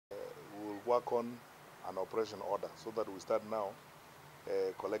work on an operation order so that we start now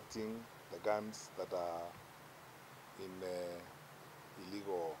collecting the guns that are in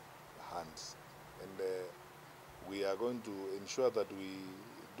illegal hands. And we are going to ensure that we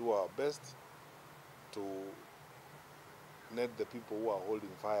do our best to net the people who are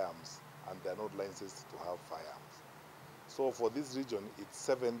holding firearms and they are not licensed to have firearms. So for this region, it's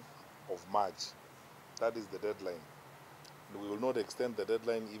 7th of March. That is the deadline. And we will not extend the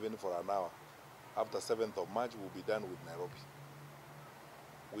deadline even for an hour. After 7th of March, we'll be done with Nairobi.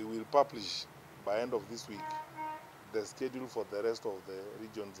 We will publish by end of this week the schedule for the rest of the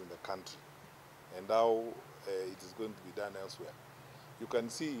regions in the country and how it is going to be done elsewhere. You can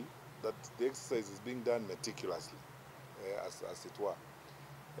see that the exercise is being done meticulously, as it were.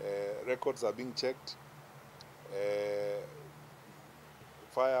 Records are being checked.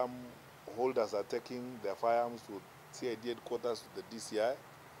 Firearm holders are taking their firearms to CID headquarters to the DCI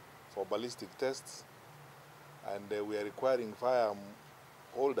for ballistic tests, and we are requiring firearm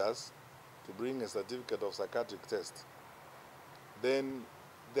holders to bring a certificate of psychiatric test. Then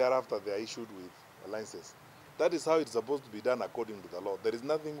thereafter they are issued with licenses. That is how it's supposed to be done according to the law. There is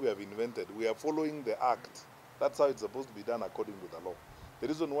nothing we have invented. We are following the act. That's how it's supposed to be done according to the law. The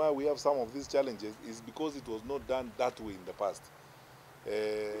reason why we have some of these challenges is because it was not done that way in the past.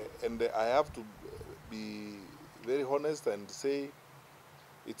 And I have to be very honest and say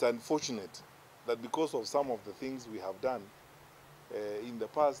it's unfortunate that because of some of the things we have done in the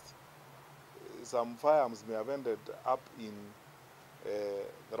past, some firearms may have ended up in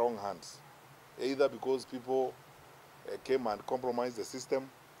the wrong hands, either because people came and compromised the system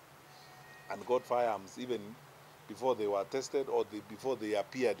and got firearms even before they were tested or before they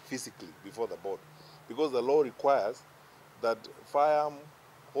appeared physically before the board. Because the law requires that firearm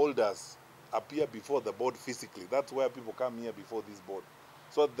holders appear before the board physically. That's where people come here before this board,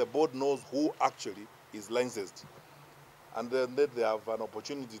 so that the board knows who actually is licensed. And then they have an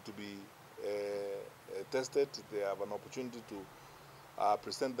opportunity to be tested, they have an opportunity to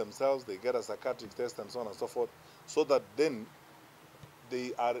present themselves, they get a psychiatric test and so on and so forth, so that then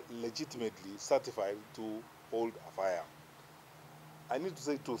they are legitimately certified to hold a firearm. I need to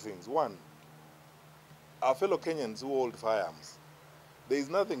say two things. One, our fellow Kenyans who hold firearms, there is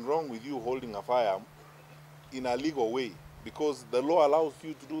nothing wrong with you holding a firearm in a legal way, because the law allows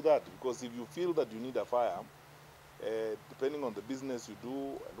you to do that. Because if you feel that you need a firearm, depending on the business you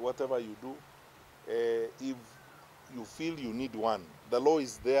do and whatever you do, if you feel you need one, the law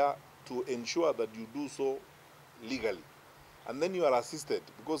is there to ensure that you do so legally. And then you are assisted,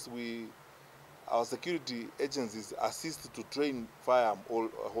 because our security agencies assist to train firearm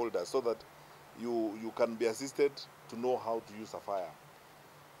holders so that you can be assisted to know how to use a firearm.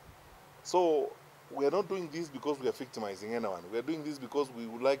 So we are not doing this because we are victimizing anyone. We are doing this because we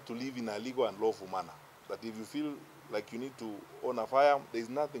would like to live in a legal and lawful manner. That if you feel like you need to own a firearm, there is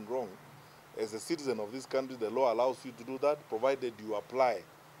nothing wrong. As a citizen of this country, the law allows you to do that, provided you apply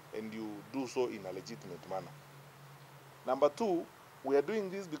and you do so in a legitimate manner. Number two, we are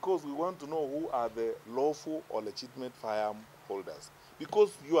doing this because we want to know who are the lawful or legitimate firearm holders.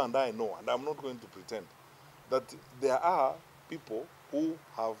 Because you and I know, and I'm not going to pretend, that there are people who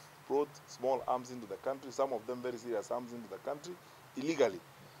have brought small arms into the country, some of them very serious arms into the country, illegally.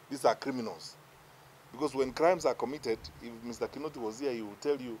 These are criminals. Because when crimes are committed, if Mr. Kinoti was here, he will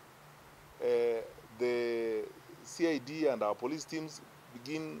tell you, the CID and our police teams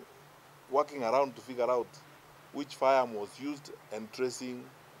begin working around to figure out which firearm was used and tracing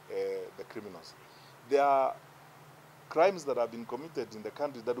the criminals. There are crimes that have been committed in the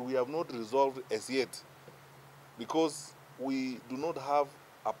country that we have not resolved as yet, because we do not have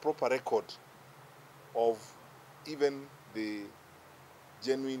a proper record of even the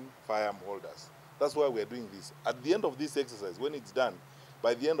genuine firearm holders. That's why we are doing this. At the end of this exercise, when it's done,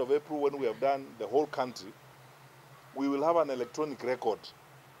 by the end of April, when we have done the whole country, we will have an electronic record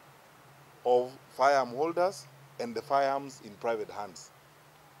of firearm holders and the firearms in private hands.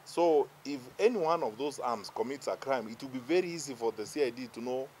 So if any one of those arms commits a crime, it will be very easy for the CID to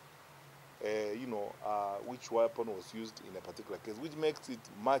know which weapon was used in a particular case, which makes it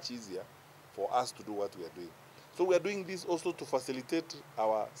much easier for us to do what we are doing. So we are doing this also to facilitate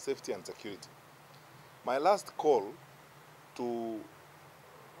our safety and security. My last call to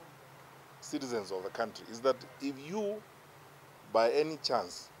citizens of the country is that if you, by any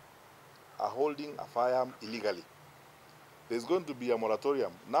chance, are holding a firearm illegally, there's going to be a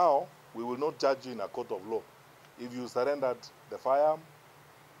moratorium. Now, we will not judge you in a court of law. If you surrendered the firearm,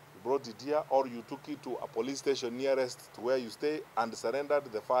 you brought it here, or you took it to a police station nearest to where you stay and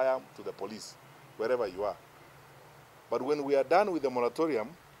surrendered the firearm to the police, wherever you are. But when we are done with the moratorium,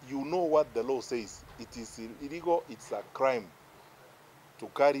 you know what the law says. It is illegal, it's a crime to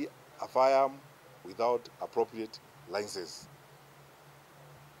carry a firearm without appropriate license.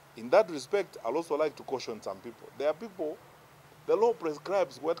 In that respect, I'd also like to caution some people. There are people, the law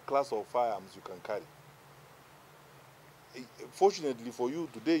prescribes what class of firearms you can carry. Fortunately for you,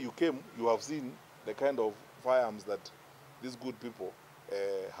 today you came, you have seen the kind of firearms that these good people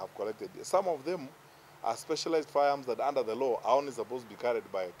have collected. Some of them are specialized firearms that under the law are only supposed to be carried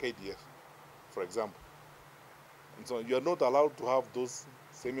by KDF, for example. And so you are not allowed to have those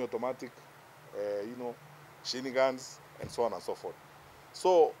semi-automatic, machine guns and so on and so forth.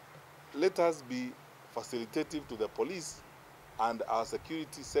 So let us be facilitative to the police and our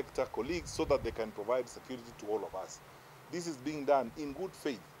security sector colleagues so that they can provide security to all of us. This is being done in good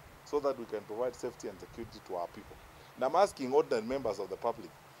faith so that we can provide safety and security to our people. And I'm asking ordinary members of the public,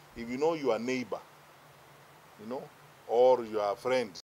 if you know your neighbor, or your friend